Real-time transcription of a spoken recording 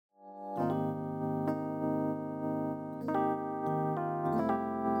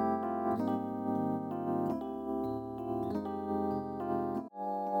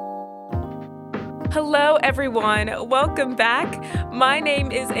Hello, everyone. Welcome back. My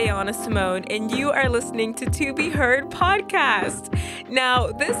name is Ayana Simone, and you are listening to Be Heard podcast. Now,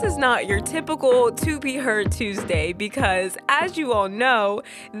 this is not your typical To Be Heard Tuesday because, as you all know,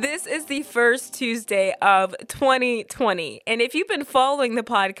 this is the first Tuesday of 2020. And if you've been following the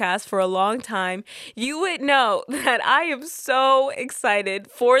podcast for a long time, you would know that I am so excited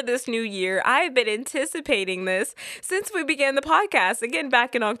for this new year. I have been anticipating this since we began the podcast, again,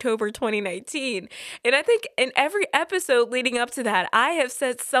 back in October 2019. And I think in every episode leading up to that, I have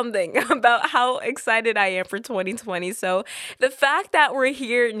said something about how excited I am for 2020. So the fact that we're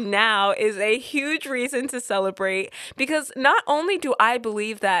here now is a huge reason to celebrate because not only do I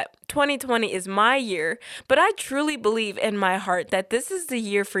believe that 2020 is my year, but I truly believe in my heart that this is the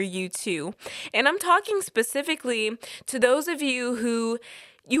year for you too. And I'm talking specifically to those of you who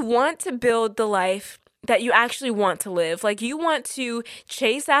you want to build the life that you actually want to live. Like you want to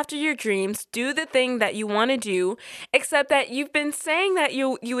chase after your dreams, do the thing that you want to do, except that you've been saying that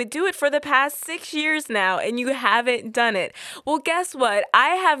you would do it for the past 6 years now and you haven't done it. Well, guess what?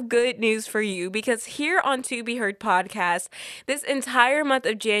 I have good news for you because here on To Be Heard podcast, this entire month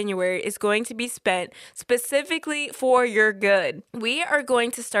of January is going to be spent specifically for your good. We are going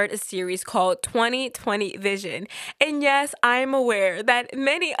to start a series called 2020 Vision. And yes, I'm aware that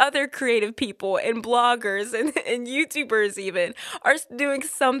many other creative people and bloggers and YouTubers even are doing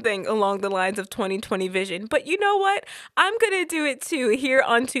something along the lines of 2020 vision. But you know what? I'm going to do it too here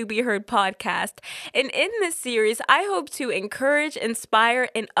on To Be Heard podcast. And in this series, I hope to encourage, inspire,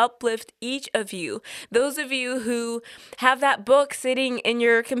 and uplift each of you. Those of you who have that book sitting in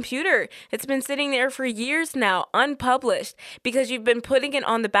your computer. It's been sitting there for years now, unpublished, because you've been putting it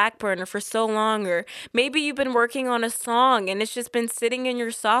on the back burner for so long. Or maybe you've been working on a song and it's just been sitting in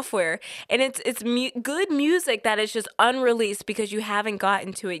your software. And it's good music that is just unreleased because you haven't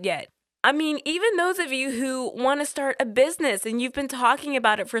gotten to it yet. I mean, even those of you who want to start a business and you've been talking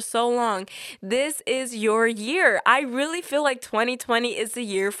about it for so long, this is your year. I really feel like 2020 is the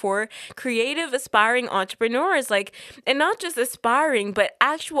year for creative, aspiring entrepreneurs. And not just aspiring, but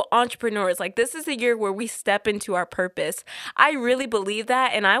actual entrepreneurs. This is the year where we step into our purpose. I really believe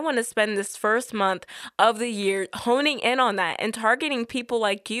that, and I want to spend this first month of the year honing in on that and targeting people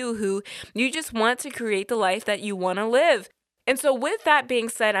like you who you just want to create the life that you want to live. And so with that being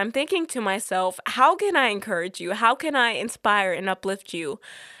said, I'm thinking to myself, how can I encourage you? How can I inspire and uplift you?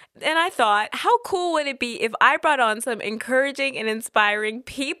 And I thought, how cool would it be if I brought on some encouraging and inspiring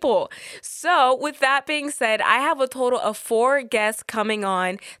people? So with that being said, I have a total of 4 guests coming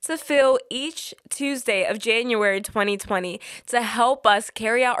on to fill each Tuesday of January 2020 to help us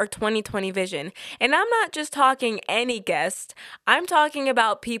carry out our 2020 vision. And I'm not just talking any guest. I'm talking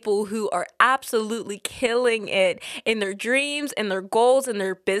about people who are absolutely killing it in their dreams and their goals and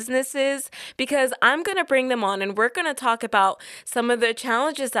their businesses, because I'm going to bring them on and we're going to talk about some of the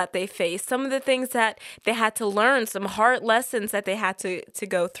challenges that they faced, some of the things that they had to learn, some hard lessons that they had to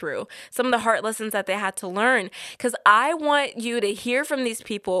go through, some of the hard lessons that they had to learn. Because I want you to hear from these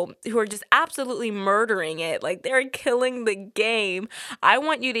people who are just absolutely murdering it, they're killing the game. I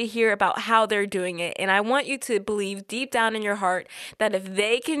want you to hear about how they're doing it, and I want you to believe deep down in your heart that if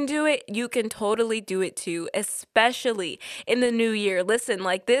they can do it, you can totally do it too, especially in the new year. Listen,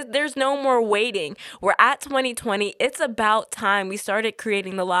 there's no more waiting. We're at 2020. It's about time we started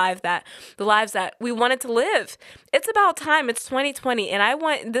creating the lives that we wanted to live. It's about time. It's 2020. And I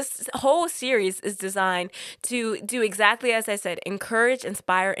want this whole series is designed to do exactly as I said, encourage,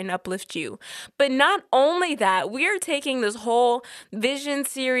 inspire, and uplift you. But not only that, we are taking this whole vision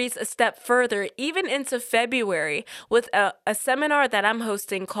series a step further, even into February, with a seminar that I'm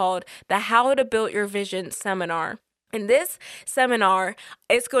hosting called the How to Build Your Vision seminar. In this seminar,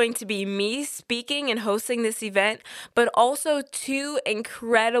 it's going to be me speaking and hosting this event, but also 2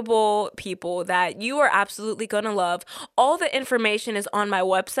 incredible people that you are absolutely going to love. All the information is on my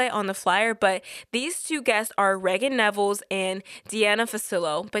website on the flyer, but these 2 guests are Reagan Nevels and Deanna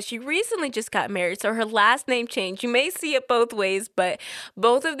Facillo. But she recently just got married, so her last name changed. You may see it both ways, but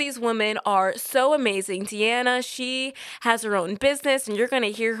both of these women are so amazing. Deanna, she has her own business, and you're going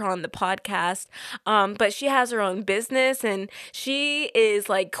to hear her on the podcast, but she has her own business. And she is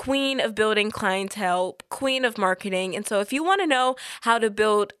queen of building clientele, queen of marketing. And so if you want to know how to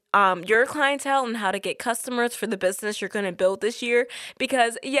build your clientele and how to get customers for the business you're going to build this year.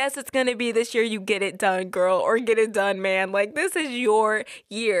 Because yes, it's going to be this year you get it done, girl, or get it done, man. Like, this is your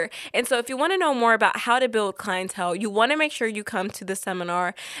year. And so if you want to know more about how to build clientele, you want to make sure you come to the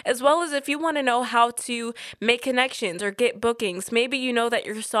seminar, as well as if you want to know how to make connections or get bookings. Maybe you know that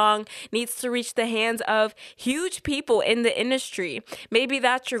your song needs to reach the hands of huge people in the industry. Maybe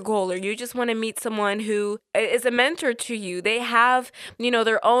that's your goal, or you just want to meet someone who is a mentor to you. They have,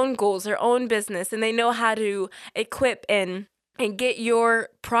 their own goals, their own business, and they know how to equip and get your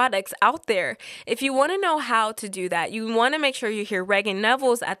products out there. If you want to know how to do that, you want to make sure you hear Reagan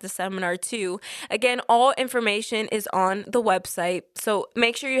Nevels at the seminar too. Again, all information is on the website. So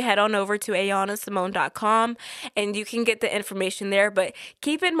make sure you head on over to ayanasimone.com and you can get the information there. But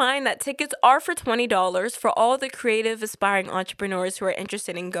keep in mind that tickets are for $20 for all the creative, aspiring entrepreneurs who are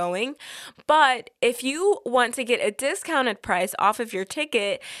interested in going. But if you want to get a discounted price off of your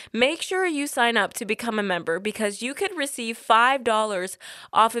ticket, make sure you sign up to become a member, because you could receive $5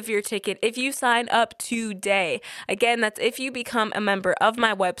 off of your ticket if you sign up today. Again, that's if you become a member of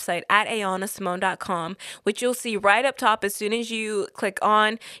my website at ayanasimone.com, which you'll see right up top. As soon as you click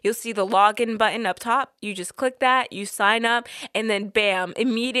on, you'll see the login button up top. You just click that, you sign up, and then bam,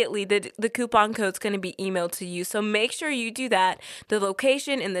 immediately the coupon code's going to be emailed to you. So make sure you do that. The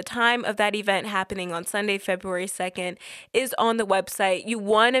location and the time of that event happening on Sunday, February 2nd is on the website. You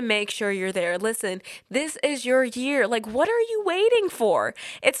want to make sure you're there. Listen, this is your year. Like, what are you waiting for?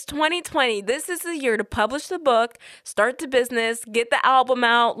 It's 2020. This is the year to publish the book, start the business, get the album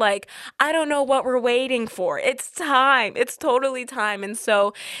out. Like, I don't know what we're waiting for. It's time. It's totally time. And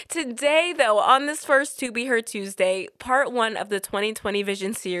so today, though, on this first To Be Heard Tuesday, part 1 of the 2020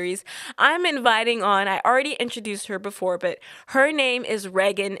 Vision series, I'm inviting on, I already introduced her before, but her name is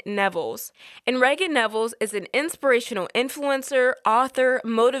Reagan Nevels. And Reagan Nevels is an inspirational influencer, author,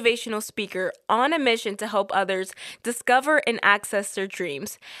 motivational speaker on a mission to help others discover and access their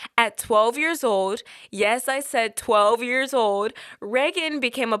dreams. At 12 years old, yes, I said 12 years old, Reagan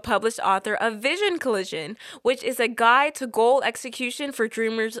became a published author of Vision Collision, which is a guide to goal execution for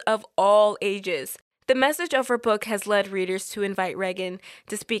dreamers of all ages. The message of her book has led readers to invite Reagan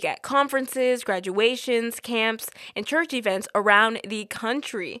to speak at conferences, graduations, camps, and church events around the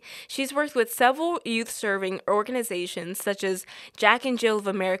country. She's worked with several youth-serving organizations such as Jack and Jill of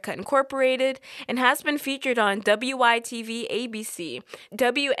America Incorporated, and has been featured on WYTV ABC,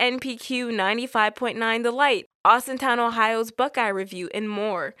 WNPQ 95.9 The Light, Austintown, Ohio's Buckeye Review, and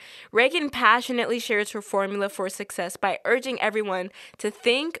more. Reagan passionately shares her formula for success by urging everyone to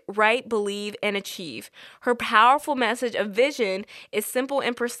think, write, believe, and achieve. Her powerful message of vision is simple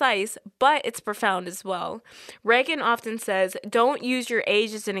and precise, but it's profound as well. Reagan often says, "Don't use your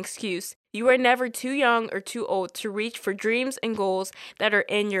age as an excuse. You are never too young or too old to reach for dreams and goals that are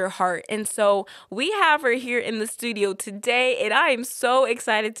in your heart." And so we have her here in the studio today, and I am so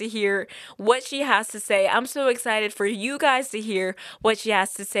excited to hear what she has to say. I'm so excited for you guys to hear what she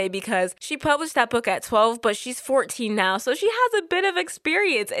has to say, because she published that book at 12, but she's 14 now. So she has a bit of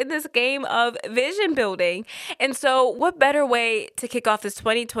experience in this game of vision building. And so what better way to kick off this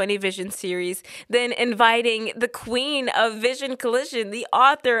 2020 Vision series than inviting the queen of Vision Collision, the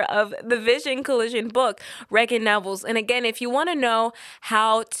author of the Vision Collision book, Reagan Nevels. And again, if you want to know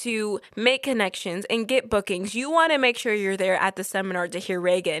how to make connections and get bookings, you want to make sure you're there at the seminar to hear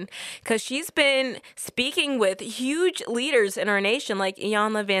Reagan, because she's been speaking with huge leaders in our nation like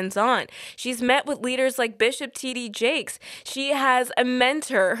Iyanla Vanzant. She's met with leaders like Bishop T.D. Jakes. She has a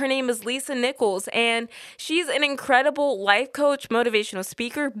mentor. Her name is Lisa Nichols, and she's an incredible life coach, motivational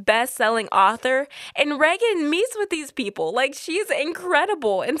speaker, best-selling author. And Reagan meets with these people. Like, she's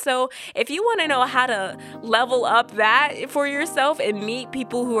incredible. And so if you want to know how to level up that for yourself and meet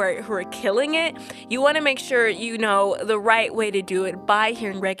people who are killing it, you want to make sure you know the right way to do it by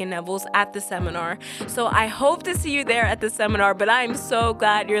hearing Reagan Nevels at the seminar. So I hope to see you there at the seminar, but I am so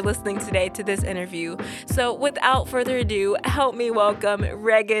glad you're listening today to this interview. So without further ado, help me welcome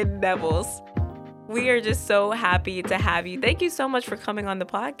Reagan Nevels. We are just so happy to have you. Thank you so much for coming on the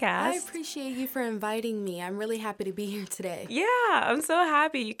podcast. I appreciate you for inviting me. I'm really happy to be here today. Yeah, I'm so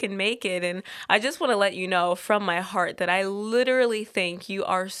happy you can make it. And I just want to let you know from my heart that I literally think you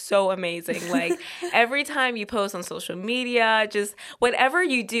are so amazing. Like, every time you post on social media, just whatever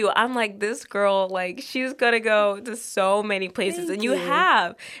you do, I'm like, this girl, like, she's going to go to so many places. Thank and you you.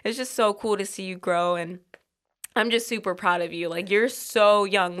 have. It's just so cool to see you grow, and I'm just super proud of you. Like, you're so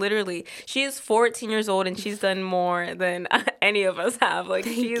young. Literally, she is 14 years old, and she's done more than any of us have. Like,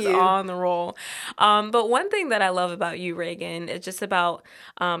 she's on the roll. But one thing that I love about you, Reagan, is just about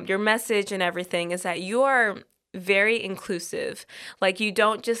your message and everything, is that you are very inclusive. Like, you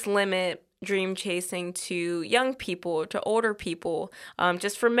don't just limit dream chasing to young people, to older people,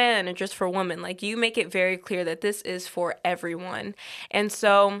 just for men or just for women. Like, you make it very clear that this is for everyone. And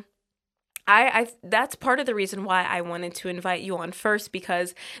so I that's part of the reason why I wanted to invite you on first,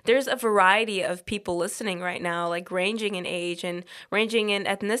 because there's a variety of people listening right now, like ranging in age and ranging in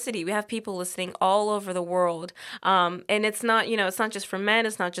ethnicity. We have people listening all over the world. And it's not, it's not just for men,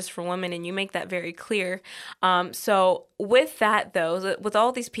 it's not just for women, and you make that very clear. So with that, though, with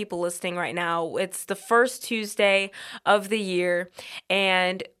all these people listening right now, it's the first Tuesday of the year,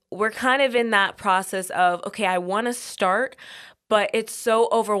 and we're kind of in that process of, okay, I want to start, but it's so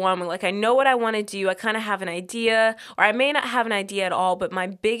overwhelming. Like, I know what I want to do. I kind of have an idea, or I may not have an idea at all, but my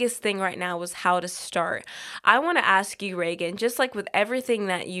biggest thing right now was how to start. I want to ask you, Reagan, just like with everything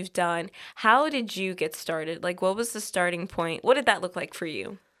that you've done, how did you get started? Like, what was the starting point? What did that look like for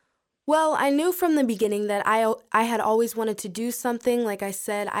you? Well, I knew from the beginning that I had always wanted to do something. Like I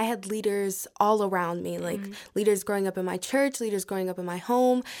said, I had leaders all around me, like leaders growing up in my church, leaders growing up in my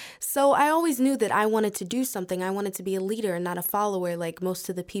home. So I always knew that I wanted to do something. I wanted to be a leader and not a follower like most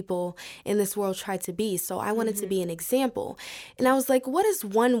of the people in this world try to be. So I wanted to be an example. And I was like, what is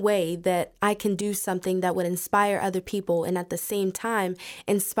one way that I can do something that would inspire other people and at the same time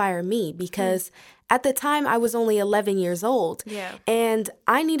inspire me? Because at the time, I was only 11 years old, and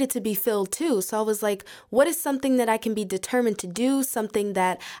I needed to be filled too. So I was like, what is something that I can be determined to do, something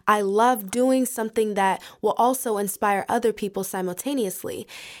that I love doing, something that will also inspire other people simultaneously?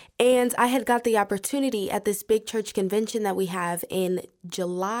 And I had got the opportunity at this big church convention that we have in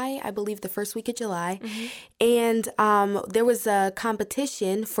July, I believe the first week of July. And there was a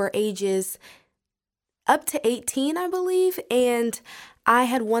competition for ages up to 18, I believe, and I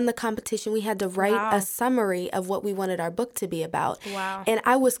had won the competition. We had to write a summary of what we wanted our book to be about. Wow. And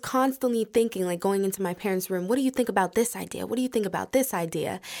I was constantly thinking, like going into my parents' room, what do you think about this idea? What do you think about this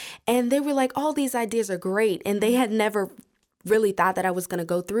idea? And they were like, all these ideas are great. And they had never really thought that I was going to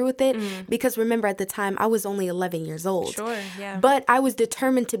go through with it because remember at the time I was only 11 years old. Sure, yeah. But I was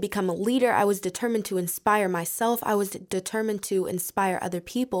determined to become a leader. I was determined to inspire myself. I was determined to inspire other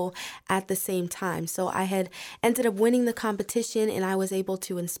people at the same time. So I had ended up winning the competition and I was able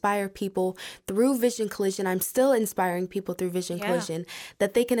to inspire people through Vision Collision. I'm still inspiring people through Vision Collision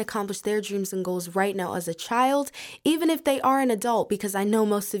that they can accomplish their dreams and goals right now as a child, even if they are an adult, because I know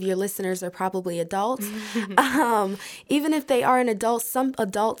most of your listeners are probably adults. Even if they are an adult, some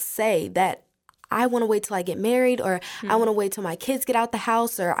adults say that I want to wait till I get married, or I want to wait till my kids get out the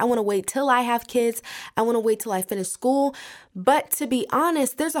house, or I want to wait till I have kids. I want to wait till I finish school. But to be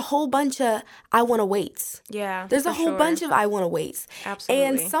honest, there's a whole bunch of I want to waits. Yeah, there's a whole bunch of I want to waits. Absolutely.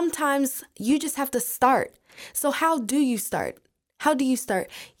 And sometimes you just have to start. So how do you start? How do you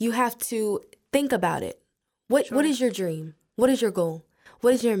start? You have to think about it. What is your dream? What is your goal?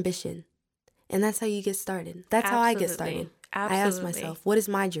 What is your ambition? And that's how you get started. That's how I get started. Absolutely. I ask myself, what is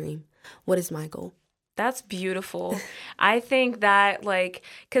my dream? What is my goal? That's beautiful. I think that,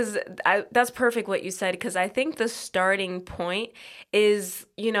 because that's perfect what you said, because I think the starting point is,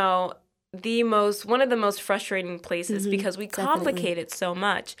 one of the most frustrating places because we complicate it so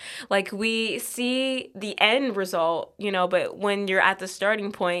much. Like, we see the end result, but when you're at the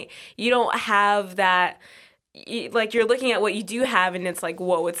starting point, you don't have that. Like, you're looking at what you do have and it's like,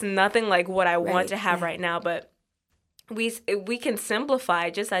 whoa, it's nothing like what I want to have right now. But we can simplify,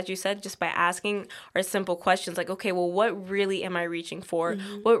 just as you said, just by asking our simple questions like, okay, well, what really am I reaching for?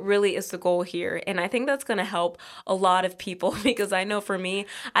 What really is the goal here? And I think that's going to help a lot of people, because I know for me,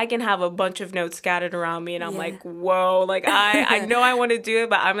 I can have a bunch of notes scattered around me and I'm like, whoa, like I know I want to do it,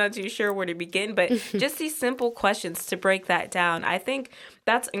 but I'm not too sure where to begin. But just these simple questions to break that down, I think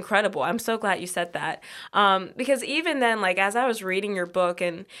that's incredible. I'm so glad you said that. Because even then, like, as I was reading your book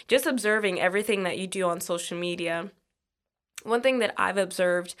and just observing everything that you do on social media, one thing that I've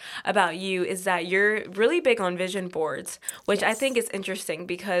observed about you is that you're really big on vision boards, which I think is interesting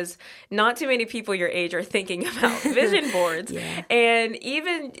because not too many people your age are thinking about vision boards. And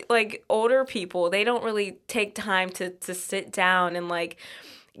even like older people, they don't really take time to sit down and like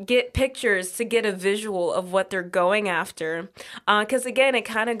get pictures to get a visual of what they're going after. Because again, it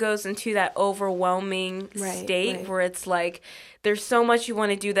kind of goes into that overwhelming state where it's like, there's so much you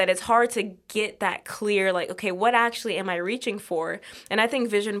want to do that it's hard to get that clear, like, okay, what actually am I reaching for? And I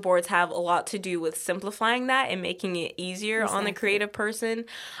think vision boards have a lot to do with simplifying that and making it easier on the creative person.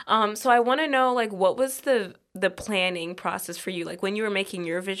 So I want to know, like, what was the planning process for you, like when you were making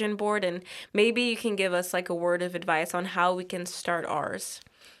your vision board, and maybe you can give us like a word of advice on how we can start ours.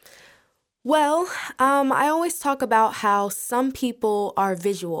 Well, I always talk about how some people are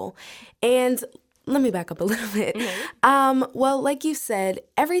visual, and let me back up a little bit. Well, like you said,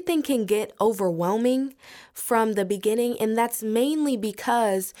 everything can get overwhelming from the beginning, and that's mainly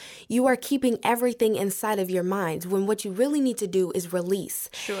because you are keeping everything inside of your mind when what you really need to do is release.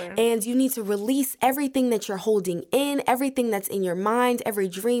 Sure. And you need to release everything that you're holding in, everything that's in your mind, every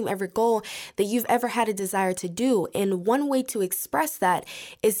dream, every goal that you've ever had a desire to do. And one way to express that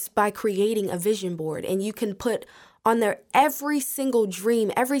is by creating a vision board. And you can put on there every single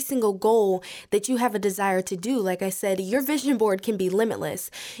dream, every single goal that you have a desire to do. Like I said, your vision board can be limitless.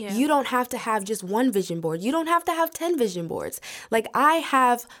 Yeah. You don't have to have just one vision board. You don't have to have 10 vision boards. Like I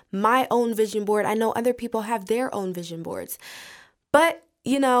have my own vision board. I know other people have their own vision boards. But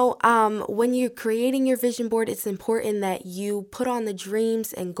when you're creating your vision board, it's important that you put on the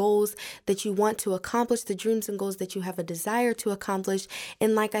dreams and goals that you want to accomplish, the dreams and goals that you have a desire to accomplish.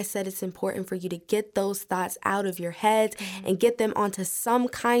 And like I said, it's important for you to get those thoughts out of your head and get them onto some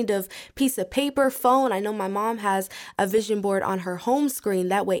kind of piece of paper, phone. I know my mom has a vision board on her home screen.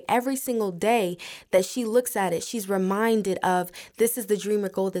 That way, every single day that she looks at it, she's reminded of this is the dream or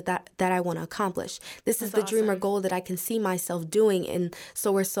goal that I want to accomplish. This is the dream or goal that I can see myself doing in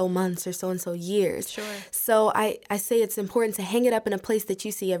so or so months or so and so years. Sure. So I say it's important to hang it up in a place that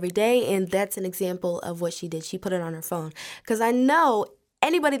you see every day. And that's an example of what she did. She put it on her phone. Because I know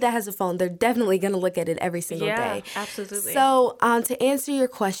anybody that has a phone, they're definitely going to look at it every single day. Yeah, absolutely. So to answer your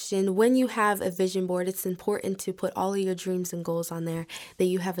question, when you have a vision board, it's important to put all of your dreams and goals on there that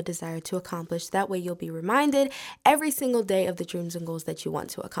you have a desire to accomplish. That way you'll be reminded every single day of the dreams and goals that you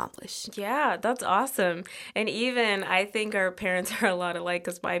want to accomplish. Yeah, that's awesome. And even I think our parents are a lot alike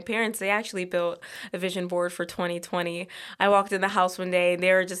because my parents, they actually built a vision board for 2020. I walked in the house one day and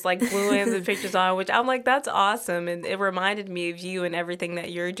they were just like gluing the pictures on, which I'm like, that's awesome. And it reminded me of you and everything that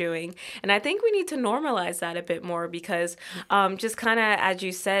you're doing. And I think we need to normalize that a bit more because just kind of, as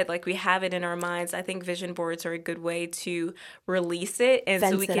you said, like we have it in our minds. I think vision boards are a good way to release it. And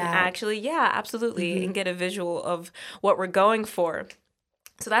so we can actually, absolutely, and get a visual of what we're going for.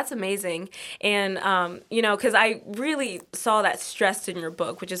 So that's amazing. And, because I really saw that stressed in your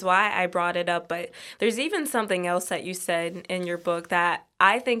book, which is why I brought it up. But there's even something else that you said in your book that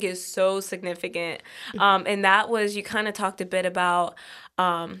I think is so significant. And that was you kind of talked a bit about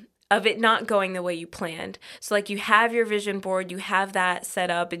of it not going the way you planned. So like you have your vision board, you have that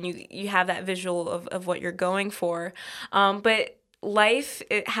set up, and you have that visual of what you're going for. But life,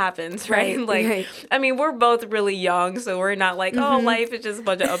 it happens, right? Right. I mean, we're both really young, so we're not like, oh, life is just a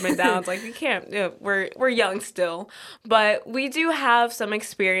bunch of up and downs. Like we can't, we're young still. But we do have some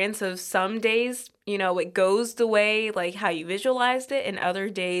experience of some days, it goes the way like how you visualized it, and other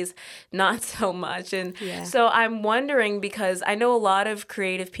days not so much. And so I'm wondering, because I know a lot of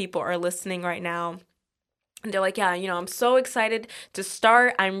creative people are listening right now. And they're like, I'm so excited to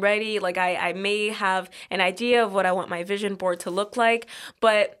start. I'm ready. Like I may have an idea of what I want my vision board to look like,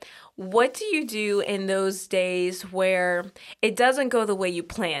 but what do you do in those days where it doesn't go the way you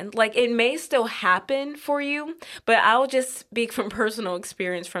planned? Like it may still happen for you, but I'll just speak from personal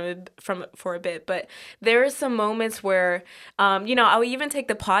experience for a bit. But there are some moments where, I'll even take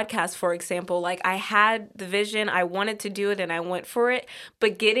the podcast, for example. Like I had the vision, I wanted to do it and I went for it,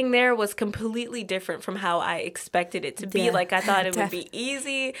 but getting there was completely different from how I expected it to be. Like I thought it would be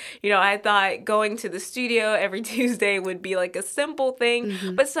easy. I thought going to the studio every Tuesday would be like a simple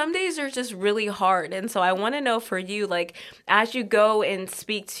thing, but some days are just really hard. And so I want to know for you, like as you go and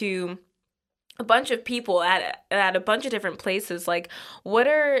speak to a bunch of people at a bunch of different places, like what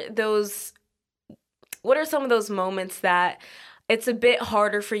are some of those moments that it's a bit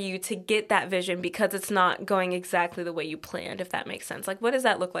harder for you to get that vision because it's not going exactly the way you planned, if that makes sense? Like what does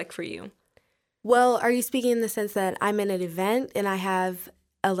that look like for you? Well, are you speaking in the sense that I'm in an event and I have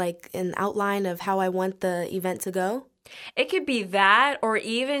an outline of how I want the event to go? It could be that, or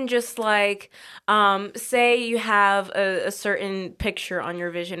even just like, say you have a certain picture on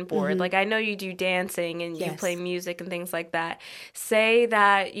your vision board. Like I know you do dancing and you play music and things like that. Say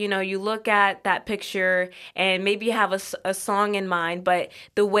that, you look at that picture and maybe you have a song in mind, but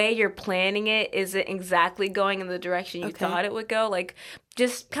the way you're planning it isn't exactly going in the direction you thought it would go. Like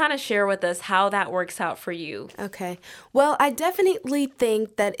just kind of share with us how that works out for you. Okay. Well, I definitely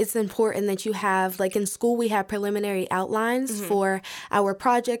think that it's important that you have, like in school, we have preliminary outlines for our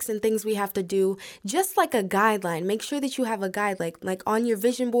projects and things we have to do, just like a guideline. Make sure that you have a guide. Like on your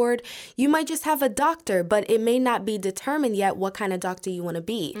vision board, you might just have a doctor, but it may not be determined yet what kind of doctor you want to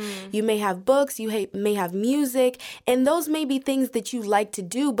be. You may have books, you may have music, and those may be things that you like to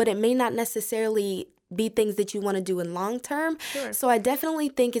do, but it may not necessarily be things that you want to do in long term. Sure. So I definitely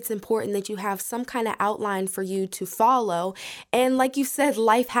think it's important that you have some kind of outline for you to follow. And like you said,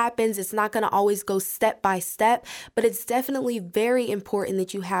 life happens. It's not going to always go step by step, but it's definitely very important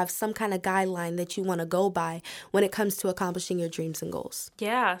that you have some kind of guideline that you want to go by when it comes to accomplishing your dreams and goals.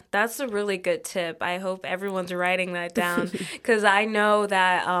 Yeah, that's a really good tip. I hope everyone's writing that down because I know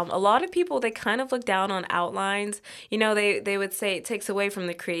that a lot of people, they kind of look down on outlines. You know, they would say it takes away from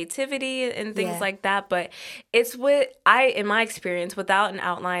the creativity and things like that. But it's in my experience, without an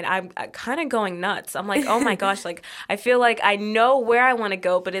outline, I'm kind of going nuts. I'm like, oh my gosh, like I feel like I know where I want to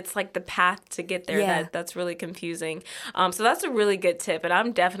go, but it's like the path to get there that's really confusing. So that's a really good tip, and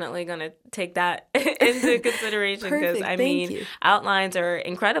I'm definitely going to take that into consideration because I mean, outlines are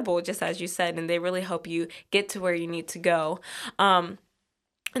incredible, just as you said, and they really help you get to where you need to go. And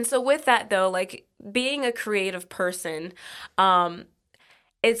so with that though, like being a creative person,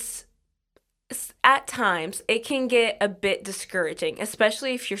 it's at times it can get a bit discouraging,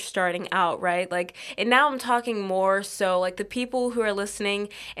 especially if you're starting out, right? Like, and now I'm talking more so like the people who are listening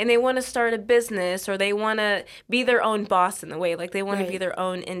and they want to start a business or they want to be their own boss in a way, like they want to be their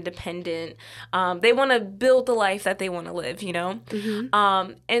own independent. They want to build the life that they want to live, you know?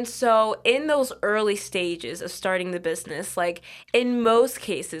 And so in those early stages of starting the business, like in most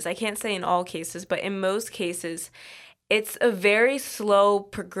cases, I can't say in all cases, but in most cases, it's a very slow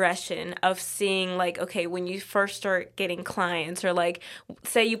progression of seeing like, okay, when you first start getting clients or like,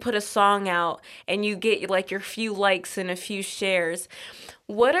 say you put a song out and you get like your few likes and a few shares.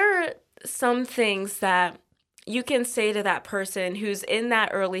 What are some things that you can say to that person who's in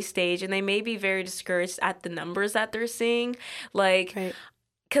that early stage and they may be very discouraged at the numbers that they're seeing? Like,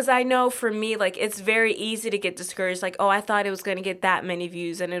 because I know for me, like, it's very easy to get discouraged. Like, oh, I thought it was going to get that many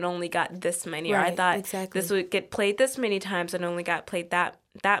views and it only got this many. Or I thought this would get played this many times and only got played that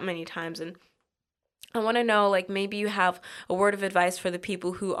many times. And I want to know, like, maybe you have a word of advice for the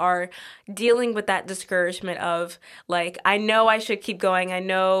people who are dealing with that discouragement of, like, I know I should keep going. I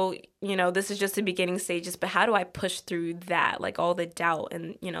know, you know, this is just the beginning stages, but how do I push through that? Like, all the doubt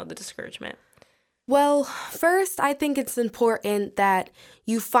and, you know, the discouragement. Well, first, I think it's important that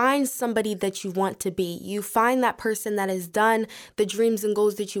you find somebody that you want to be. You find that person that has done the dreams and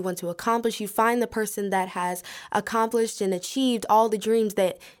goals that you want to accomplish. You find the person that has accomplished and achieved all the dreams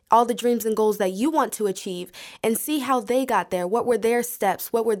and goals that you want to achieve, and see how they got there. What were their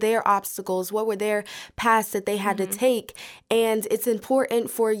steps? What were their obstacles? What were their paths that they had to take? And it's important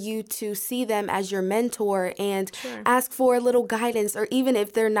for you to see them as your mentor and ask for a little guidance, or even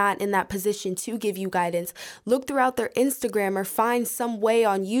if they're not in that position to give you guidance, look throughout their Instagram or find some way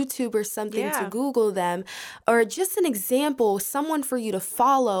on YouTube or something to Google them, or just an example, someone for you to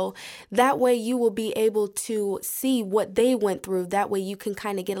follow. That way you will be able to see what they went through. That way you can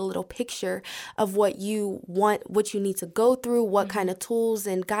kind of get a little picture of what you want, what you need to go through, what kind of tools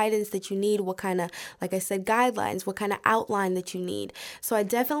and guidance that you need, what kind of, like I said, guidelines, what kind of outline that you need. So I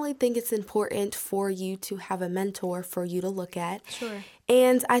definitely think it's important for you to have a mentor for you to look at.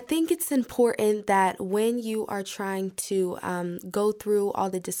 And I think it's important that when you are trying to go through all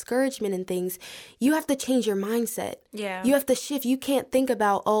the discouragement and things, you have to change your mindset. You have to shift. You can't think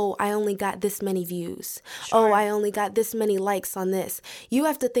about, oh, I only got this many views. Oh, I only got this many likes on this. You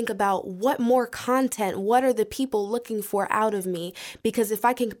have to think about what more content, what are the people looking for out of me? Because if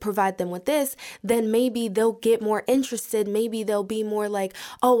I can provide them with this, then maybe they'll get more interested. Maybe they'll be more like,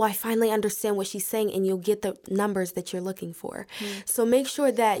 oh, I finally understand what she's saying, and you'll get the numbers that you're looking for. So make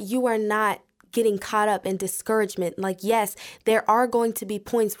sure that you are not getting caught up in discouragement. Like, yes, there are going to be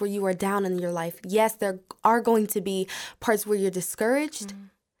points where you are down in your life. Yes, there are going to be parts where you're discouraged,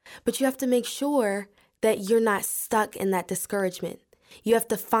 but you have to make sure that you're not stuck in that discouragement. You have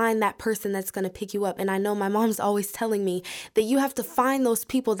to find that person that's going to pick you up. And I know my mom's always telling me that you have to find those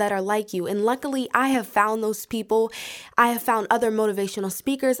people that are like you. And luckily, I have found those people. I have found other motivational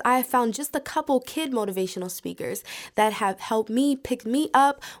speakers. I have found just a couple kid motivational speakers that have helped me pick me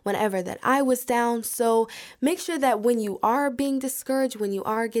up whenever that I was down. So make sure that when you are being discouraged, when you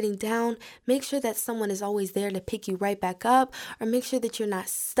are getting down, make sure that someone is always there to pick you right back up, or make sure that you're not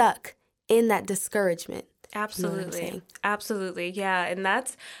stuck in that discouragement. Absolutely. Absolutely. Yeah. And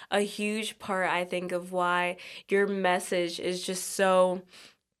that's a huge part, I think, of why your message is just so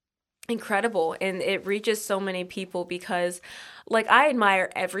incredible and it reaches so many people, because like I admire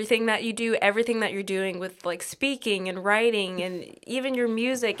everything that you do, everything that you're doing with like speaking and writing and even your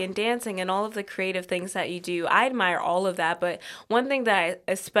music and dancing and all of the creative things that you do. I admire all of that. But one thing that I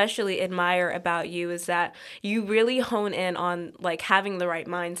especially admire about you is that you really hone in on like having the right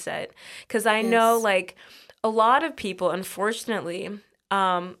mindset. Because I know like a lot of people, unfortunately,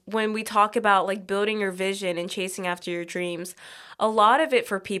 when we talk about like building your vision and chasing after your dreams, a lot of it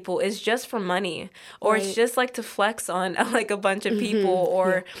for people is just for money, or it's just like to flex on like a bunch of people,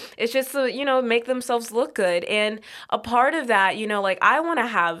 or it's just to, make themselves look good. And a part of that, like I want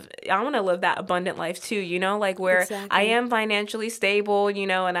to live that abundant life too, like where I am financially stable,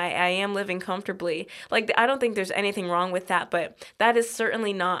 and I am living comfortably. Like, I don't think there's anything wrong with that, but that is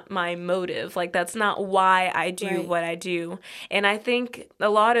certainly not my motive. Like, that's not why I do what I do. And I think a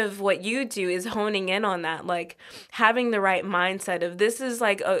lot of what you do is honing in on that, like having the right mindset of this is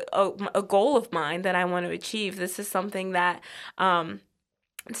like a goal of mine that I want to achieve. This is something that I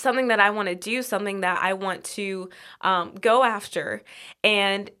want to do, something that I want to go after.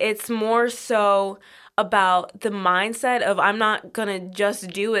 And it's more so about the mindset of I'm not going to just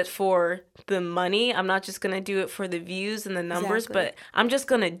do it for the money. I'm not just going to do it for the views and the numbers, but I'm just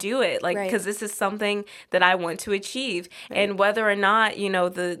going to do it because this is something that I want to achieve. And whether or not,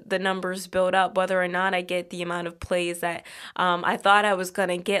 the numbers build up, whether or not I get the amount of plays that I thought I was going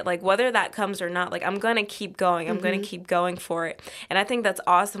to get, like whether that comes or not, like I'm going to keep going. I'm going to keep going for it. And I think that's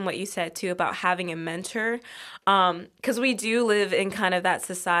awesome what you said too about having a mentor. Because we do live in kind of that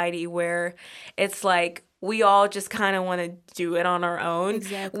society where it's like we all just kind of want to do it on our own,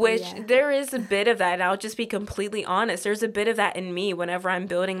 which there is a bit of that. And I'll just be completely honest. There's a bit of that in me whenever I'm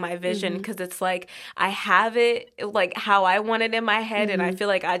building my vision, because it's like I have it like how I want it in my head, and I feel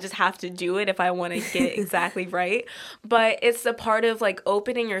like I just have to do it if I want to get it exactly right. But it's a part of like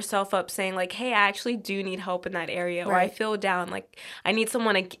opening yourself up, saying like, hey, I actually do need help in that area, or I feel down, like I need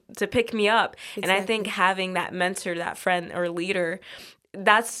someone to pick me up. And I think having that mentor, that friend or leader,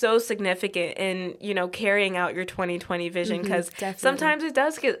 that's so significant in, carrying out your 2020 vision, because sometimes it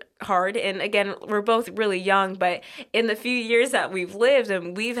does get hard. And again, we're both really young, but in the few years that we've lived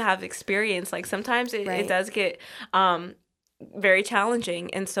and we've have experience, like sometimes it does get very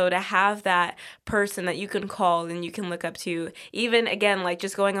challenging. And so to have that person that you can call and you can look up to, even again, like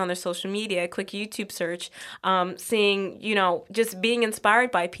just going on their social media, a quick YouTube search, seeing, just being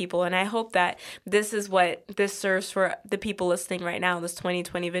inspired by people. And I hope that this is what this serves for the people listening right now, this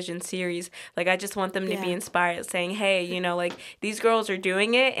 2020 Vision series. Like, I just want them to be inspired, saying, hey, like these girls are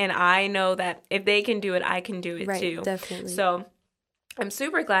doing it, and I know that if they can do it, I can do it too. Definitely. So I'm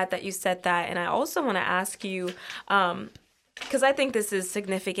super glad that you said that. And I also want to ask you, because I think this is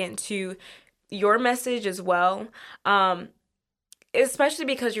significant to your message as well, especially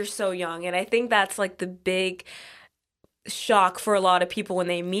because you're so young. And I think that's like the big shock for a lot of people when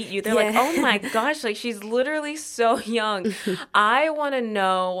they meet you. They're like, oh my gosh, like she's literally so young. I want to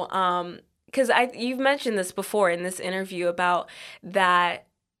know, because you've mentioned this before in this interview about that,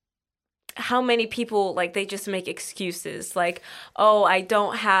 how many people, like, they just make excuses like, oh, I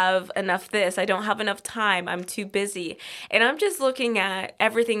don't have enough this, I don't have enough time, I'm too busy. And I'm just looking at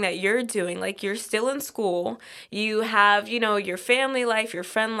everything that you're doing. Like, you're still in school, you have, your family life, your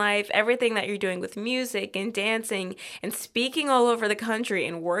friend life, everything that you're doing with music and dancing and speaking all over the country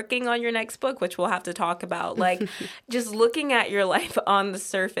and working on your next book, which we'll have to talk about. Like, just looking at your life on the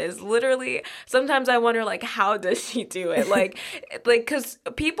surface, literally, sometimes I wonder, like, how does she do it? Like, because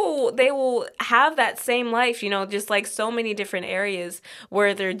people, they will have that same life, just like so many different areas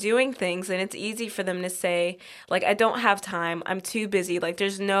where they're doing things, and it's easy for them to say, like, I don't have time, I'm too busy, like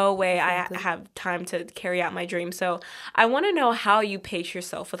there's no way I have time to carry out my dream. So I want to know how you pace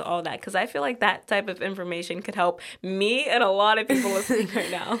yourself with all that, because I feel like that type of information could help me and a lot of people listening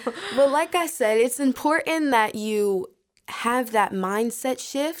right now. Well, like I said, it's important that you have that mindset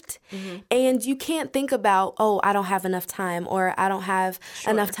shift, and you can't think about, oh, I don't have enough time, or I don't have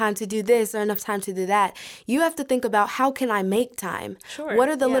enough time to do this or enough time to do that. You have to think about, how can I make time? What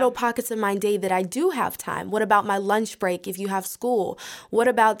are the little pockets in my day that I do have time? What about my lunch break if you have school? What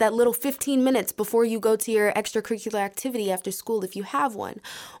about that little 15 minutes before you go to your extracurricular activity after school if you have one?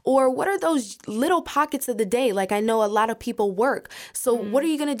 Or what are those little pockets of the day? Like, I know a lot of people work. So what are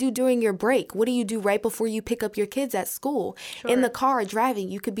you going to do during your break? What do you do right before you pick up your kids at school? In the car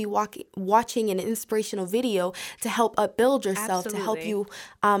driving, you could be watching an inspirational video to help upbuild yourself, to help you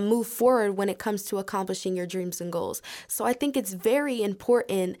move forward when it comes to accomplishing your dreams and goals. So I think it's very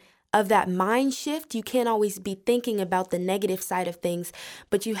important of that mind shift. You can't always be thinking about the negative side of things,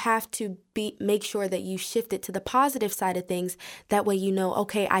 but you have to make sure that you shift it to the positive side of things. That way,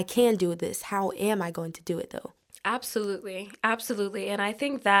 okay, I can do this. How am I going to do it though? Absolutely. Absolutely. And I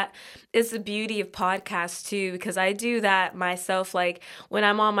think that is the beauty of podcasts too, because I do that myself. Like, when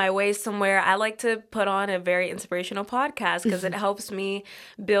I'm on my way somewhere, I like to put on a very inspirational podcast, because it helps me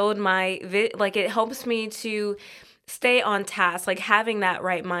build it helps me to stay on task, like having that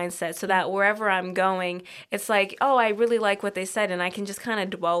right mindset so that wherever I'm going, it's like, oh, I really like what they said. And I can just kind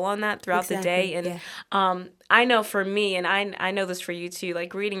of dwell on that throughout the day. And I know for me, and I know this for you too,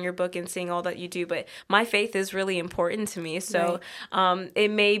 like reading your book and seeing all that you do, but my faith is really important to me. So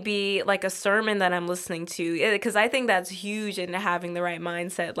it may be like a sermon that I'm listening to, because I think that's huge into having the right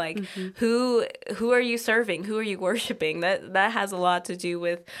mindset. Like who are you serving? Who are you worshiping? That has a lot to do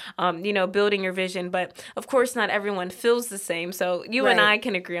with, building your vision. But of course, not everyone feels the same. So you and I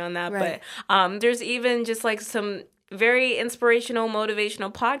can agree on that. But there's even just like some very inspirational, motivational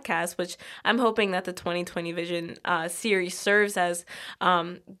podcast, which I'm hoping that the 2020 Vision series serves as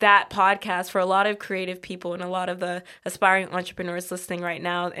that podcast for a lot of creative people and a lot of the aspiring entrepreneurs listening right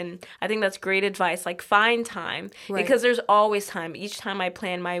now. And I think that's great advice. Like find time because there's always time. Each time I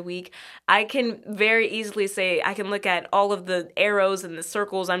plan my week, I can very easily say, I can look at all of the arrows and the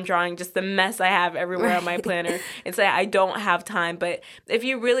circles I'm drawing, just the mess I have everywhere on my planner and say, I don't have time. But if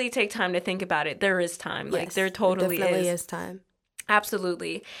you really take time to think about it, there is time. Like there totally is time.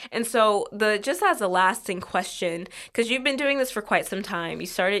 Absolutely. And so just as a lasting question, because you've been doing this for quite some time. You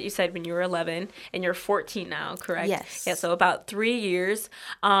started, you said, when you were 11 and you're 14 now, correct? Yes. Yeah, so about 3 years.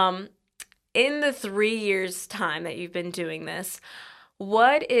 In the 3 years time that you've been doing this,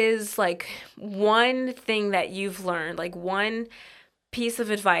 what is like one thing that you've learned, like one piece of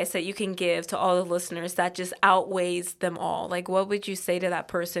advice that you can give to all the listeners that just outweighs them all? Like, what would you say to that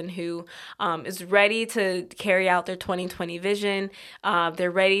person who is ready to carry out their 2020 vision?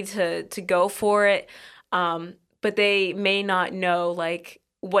 They're ready to go for it, but they may not know like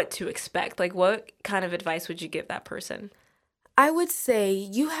what to expect. Like, what kind of advice would you give that person? I would say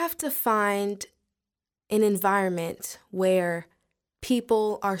you have to find an environment where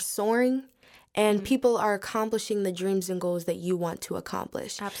people are soaring and people are accomplishing the dreams and goals that you want to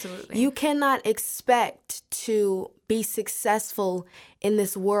accomplish. Absolutely. You cannot expect to be successful in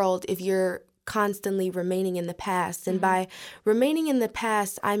this world if you're constantly remaining in the past. And by remaining in the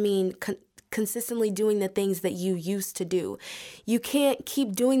past, I mean consistently doing the things that you used to do. You can't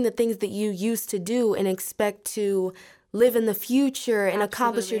keep doing the things that you used to do and expect to live in the future and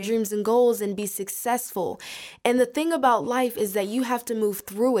accomplish your dreams and goals and be successful. And the thing about life is that you have to move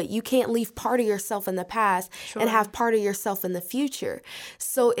through it. You can't leave part of yourself in the past and have part of yourself in the future.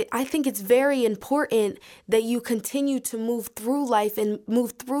 So I think it's very important that you continue to move through life and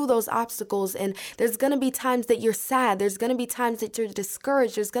move through those obstacles. And there's going to be times that you're sad. There's going to be times that you're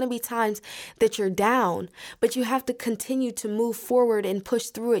discouraged. There's going to be times that you're down. But you have to continue to move forward and push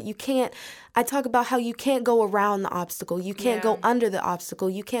through it. I talk about how you can't go around the obstacle. You can't go under the obstacle.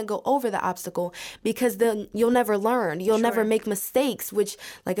 You can't go over the obstacle because then you'll never learn. You'll never make mistakes, which,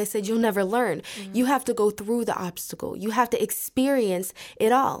 like I said, you'll never learn. You have to go through the obstacle. You have to experience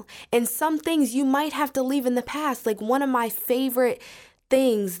it all. And some things you might have to leave in the past. Like one of my favorite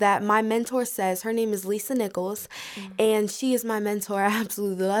things that my mentor says, her name is Lisa Nichols, and she is my mentor. I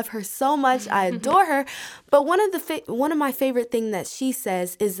absolutely love her so much. I adore her. But one of my favorite things that she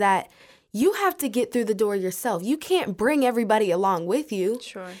says is that you have to get through the door yourself. You can't bring everybody along with you.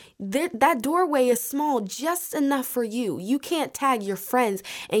 Sure. That doorway is small, just enough for you. You can't tag your friends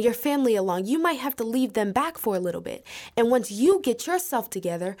and your family along. You might have to leave them back for a little bit. And once you get yourself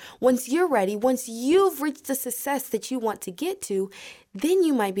together, once you're ready, once you've reached the success that you want to get to, then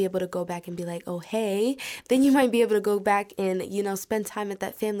you might be able to go back and be like, oh, hey. Then you might be able to go back and, spend time at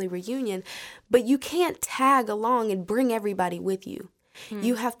that family reunion. But you can't tag along and bring everybody with you.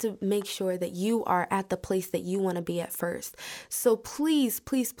 You have to make sure that you are at the place that you want to be at first. So please,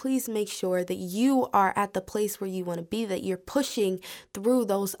 please, please make sure that you are at the place where you want to be, that you're pushing through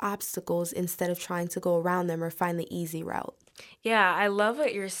those obstacles instead of trying to go around them or find the easy route. Yeah, I love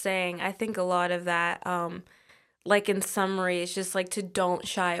what you're saying. I think a lot of that, like in summary, it's just like to don't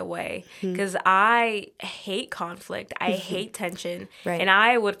shy away, because I hate conflict. I hate tension. And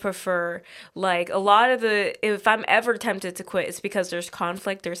I would prefer, like, a lot of if I'm ever tempted to quit, it's because there's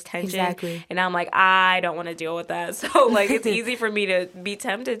conflict, there's tension. Exactly. And I'm like, I don't want to deal with that. So like, it's easy for me to be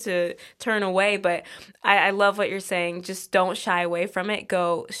tempted to turn away. But I love what you're saying. Just don't shy away from it.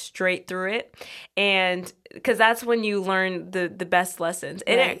 Go straight through it. And because that's when you learn the best lessons.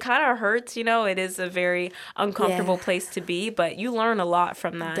 And it kind of hurts, it is a very uncomfortable place to be, but you learn a lot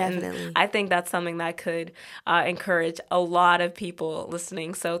from that. Definitely. And I think that's something that could encourage a lot of people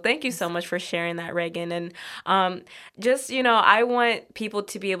listening. So thank you so much for sharing that, Reagan. And just, I want people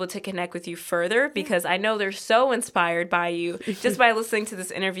to be able to connect with you further, because I know they're so inspired by you just by listening to this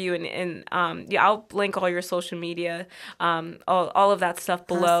interview. And I'll link all your social media, all of that stuff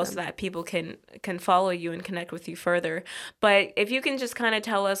below, so that people can follow you and connect with you further. But if you can just kind of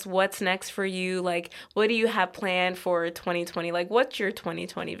tell us what's next for you, like what do you have plan for 2020? Like, what's your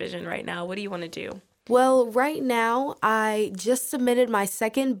 2020 vision right now? What do you want to do? Well, right now, I just submitted my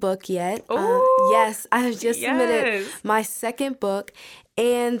second book yet. Ooh, Yes, I have just submitted yes. my second book.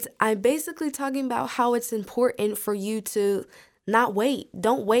 And I'm basically talking about how it's important for you to not wait.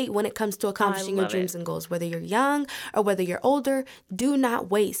 Don't wait when it comes to accomplishing your love dreams it. and goals. Whether you're young or whether you're older, do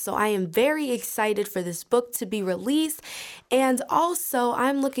not wait. So I am very excited for this book to be released. And also,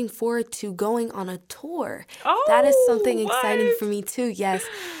 I'm looking forward to going on a tour. That is something exciting for me too. Yes.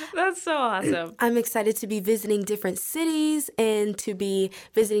 That's so awesome. I'm excited to be visiting different cities and to be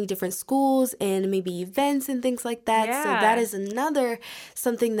visiting different schools and maybe events and things like that. Yeah. So that is another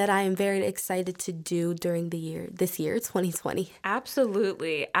something that I am very excited to do during this year, 2020.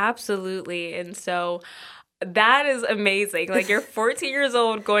 Absolutely. Absolutely. And so that is amazing. Like, you're 14 years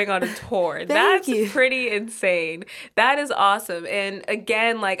old going on a tour. That's you. pretty insane. That is awesome. And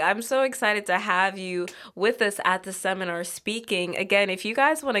again, like, I'm so excited to have you with us at the seminar speaking. Again, if you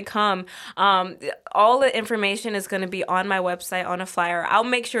guys want to come, all the information is going to be on my website on a flyer. I'll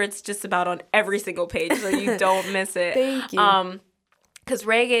make sure it's just about on every single page so you don't miss it. Thank you. Because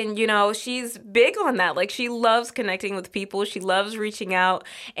Reagan, you know, she's big on that. Like, she loves connecting with people. She loves reaching out,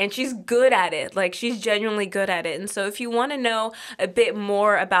 and she's good at it. Like, she's genuinely good at it. And so if you want to know a bit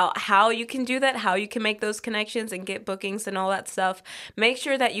more about how you can do that, how you can make those connections and get bookings and all that stuff, make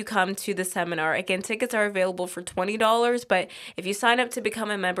sure that you come to the seminar. Again, tickets are available for $20, but if you sign up to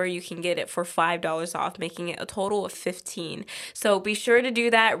become a member, you can get it for $5 off, making it a total of $15. So be sure to do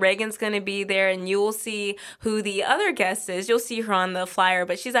that. Reagan's going to be there, and you will see who the other guest is. You'll see her on the flyer,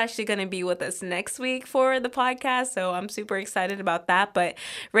 but she's actually going to be with us next week for the podcast, so I'm super excited about that. But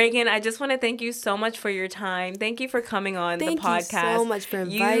Reagan, I just want to thank you so much for your time. Thank you for coming on the podcast. Thank you so much for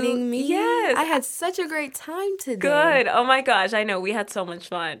inviting me. Yes. I had such a great time today. Good. Oh my gosh, I know. We had so much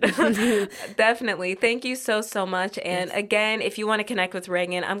fun. Definitely. Thank you so much. And again, if you want to connect with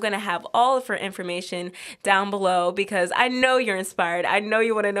Reagan, I'm going to have all of her information down below because I know you're inspired. I know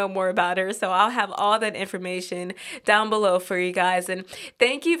you want to know more about her, so I'll have all that information down below for you guys. And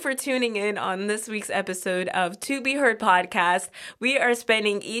thank you for tuning in on this week's episode of To Be Heard podcast. We are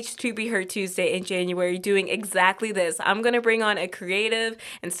spending each To Be Heard Tuesday in January doing exactly this. I'm going to bring on a creative,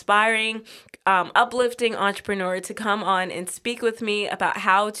 inspiring, uplifting entrepreneur to come on and speak with me about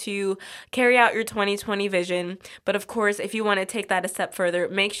how to carry out your 2020 vision. But of course, if you want to take that a step further,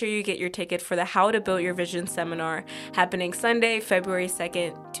 make sure you get your ticket for the How to Build Your Vision seminar happening Sunday, February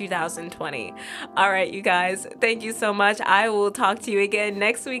 2nd, 2020. All right, you guys, thank you so much. I will talk to you again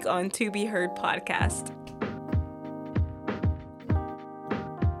next week on To Be Heard podcast.